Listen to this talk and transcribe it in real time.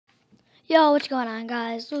Yo, what's going on,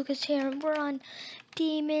 guys? Lucas here, and we're on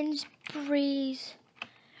Demons Breeze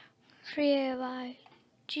BiboyQG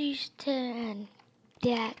and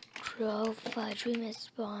that drove fudge. We missed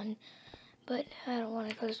spawn, but I don't want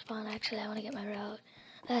to go to spawn. Actually, I want to get my route.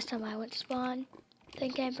 Last time I went to spawn,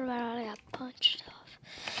 then came from my route, I got punched off.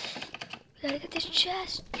 We gotta get this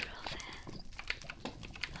chest real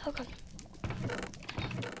fast. Okay.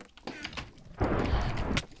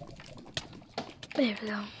 There we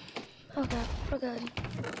go. Okay, we're good.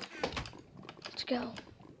 Let's go.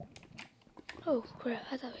 Oh crap,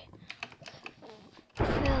 I thought we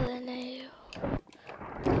fell in a...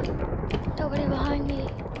 Nobody behind me.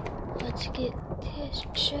 Let's get this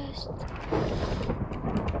chest.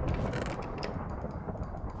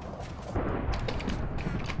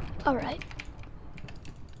 Alright.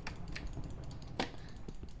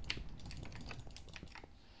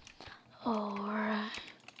 Alright.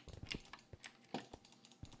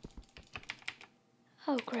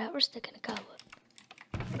 Oh crap, we're stuck in a cobweb.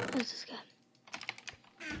 What's this guy?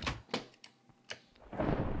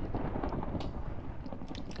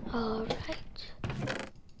 Alright.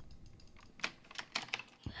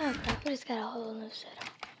 Oh crap, we just got a whole new setup.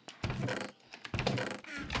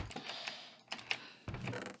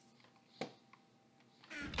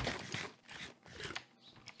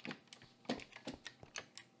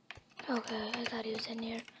 Okay, I thought he was in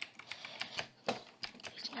here.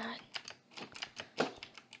 He's not.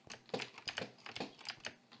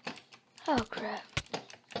 Oh crap.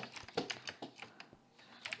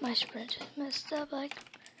 My sprint just messed up like...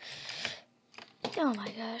 Oh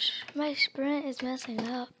my gosh. My sprint is messing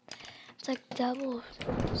up. It's like double...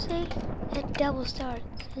 See? It double starts.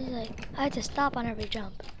 It's like... I had to stop on every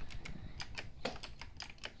jump.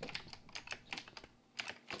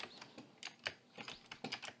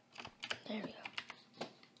 There we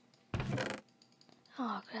go.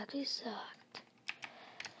 Oh crap, these sucked.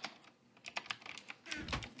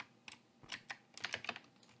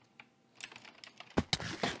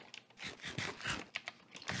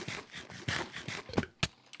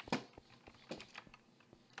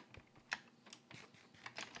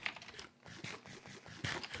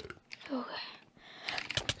 Okay.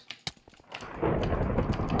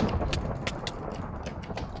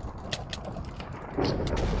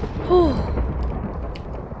 Oh.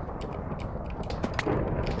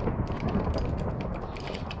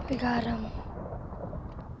 We got him.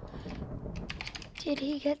 Did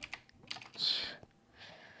he get...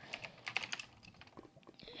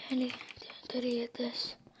 Did he get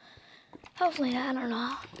this? Hopefully not, I don't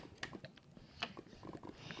know.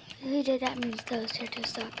 If he did, that means those tier 2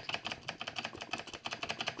 suck.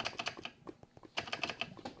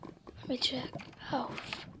 Let me check. Oh.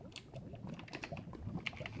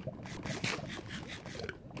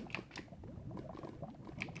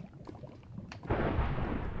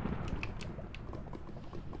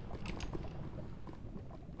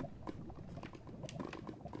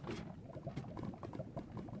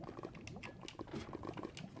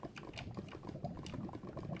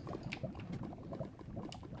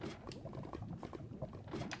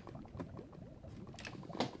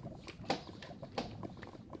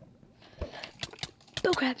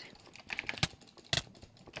 Oh crap.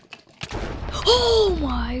 Oh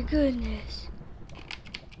my goodness.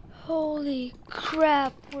 Holy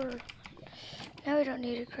crap, now we don't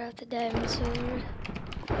need to craft the diamond sword.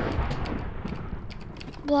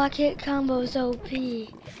 Block hit combos OP.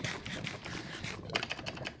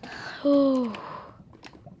 Oh.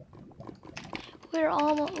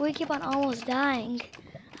 We keep on almost dying.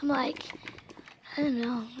 I'm like, I don't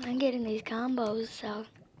know, I'm getting these combos, so.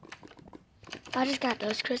 I just got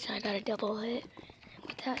those crits and I got a double hit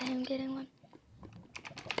without him getting one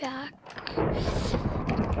back.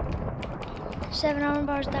 7 armor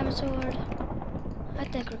bars, diamond sword. I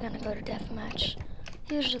think we're gonna go to deathmatch.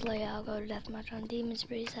 Usually I'll go to deathmatch on Demons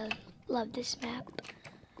Breeze. I love this map.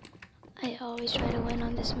 I always try to win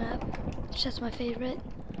on this map. It's just my favorite.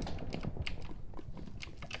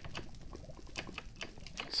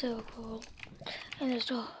 So cool. And it's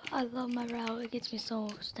so, I love my route. It gets me so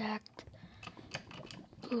stacked.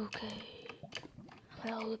 Okay, I'm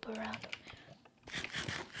gonna loop around.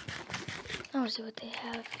 I wanna see what they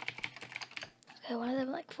have. Okay, one of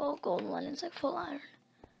them like full gold, one is like full iron.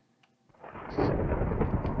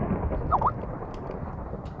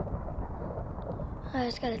 I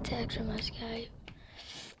just got a text from my Skype.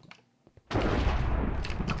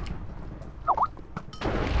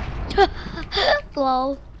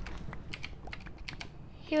 Lol.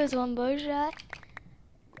 He was one bow shot.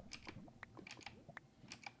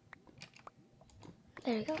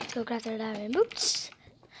 There we go. Let's go grab their diamond boots.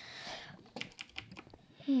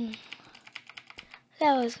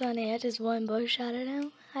 That was funny. I just one bush shot at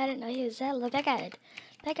him. I didn't know he was that low. That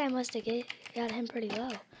guy must have got him pretty low.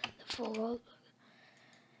 The full world.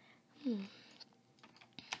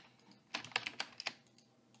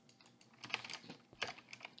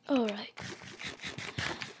 Alright.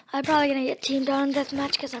 I'm probably gonna get teamed on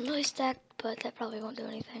deathmatch because I'm really stacked, but that probably won't do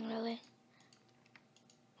anything really.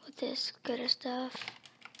 With this gooder stuff,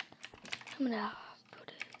 I'm gonna put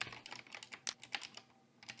it.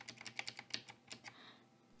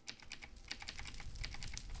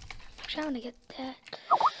 Actually, I'm gonna get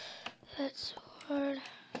that sword.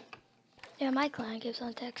 Yeah, my client keeps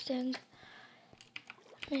on texting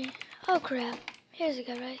me. Oh crap! Here's a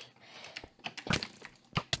guy, right?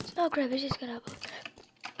 Oh crap! He's just gonna.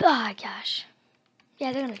 Oh gosh.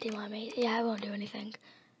 Yeah, they're gonna team on me. Yeah, I won't do anything.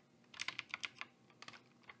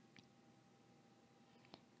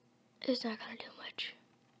 It's not gonna do much.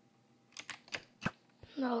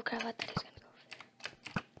 No crap! I thought he's gonna go over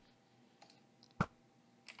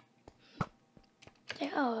there.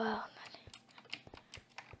 Yeah, oh wow.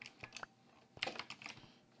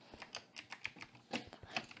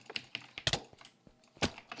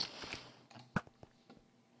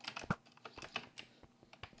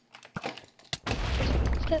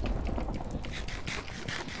 Nothing.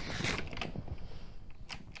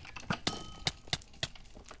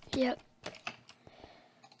 Yep.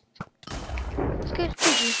 Good.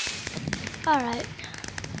 Alright.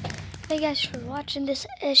 Thank you guys for watching this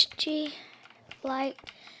SG. Like,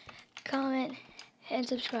 comment, and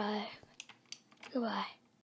subscribe. Goodbye.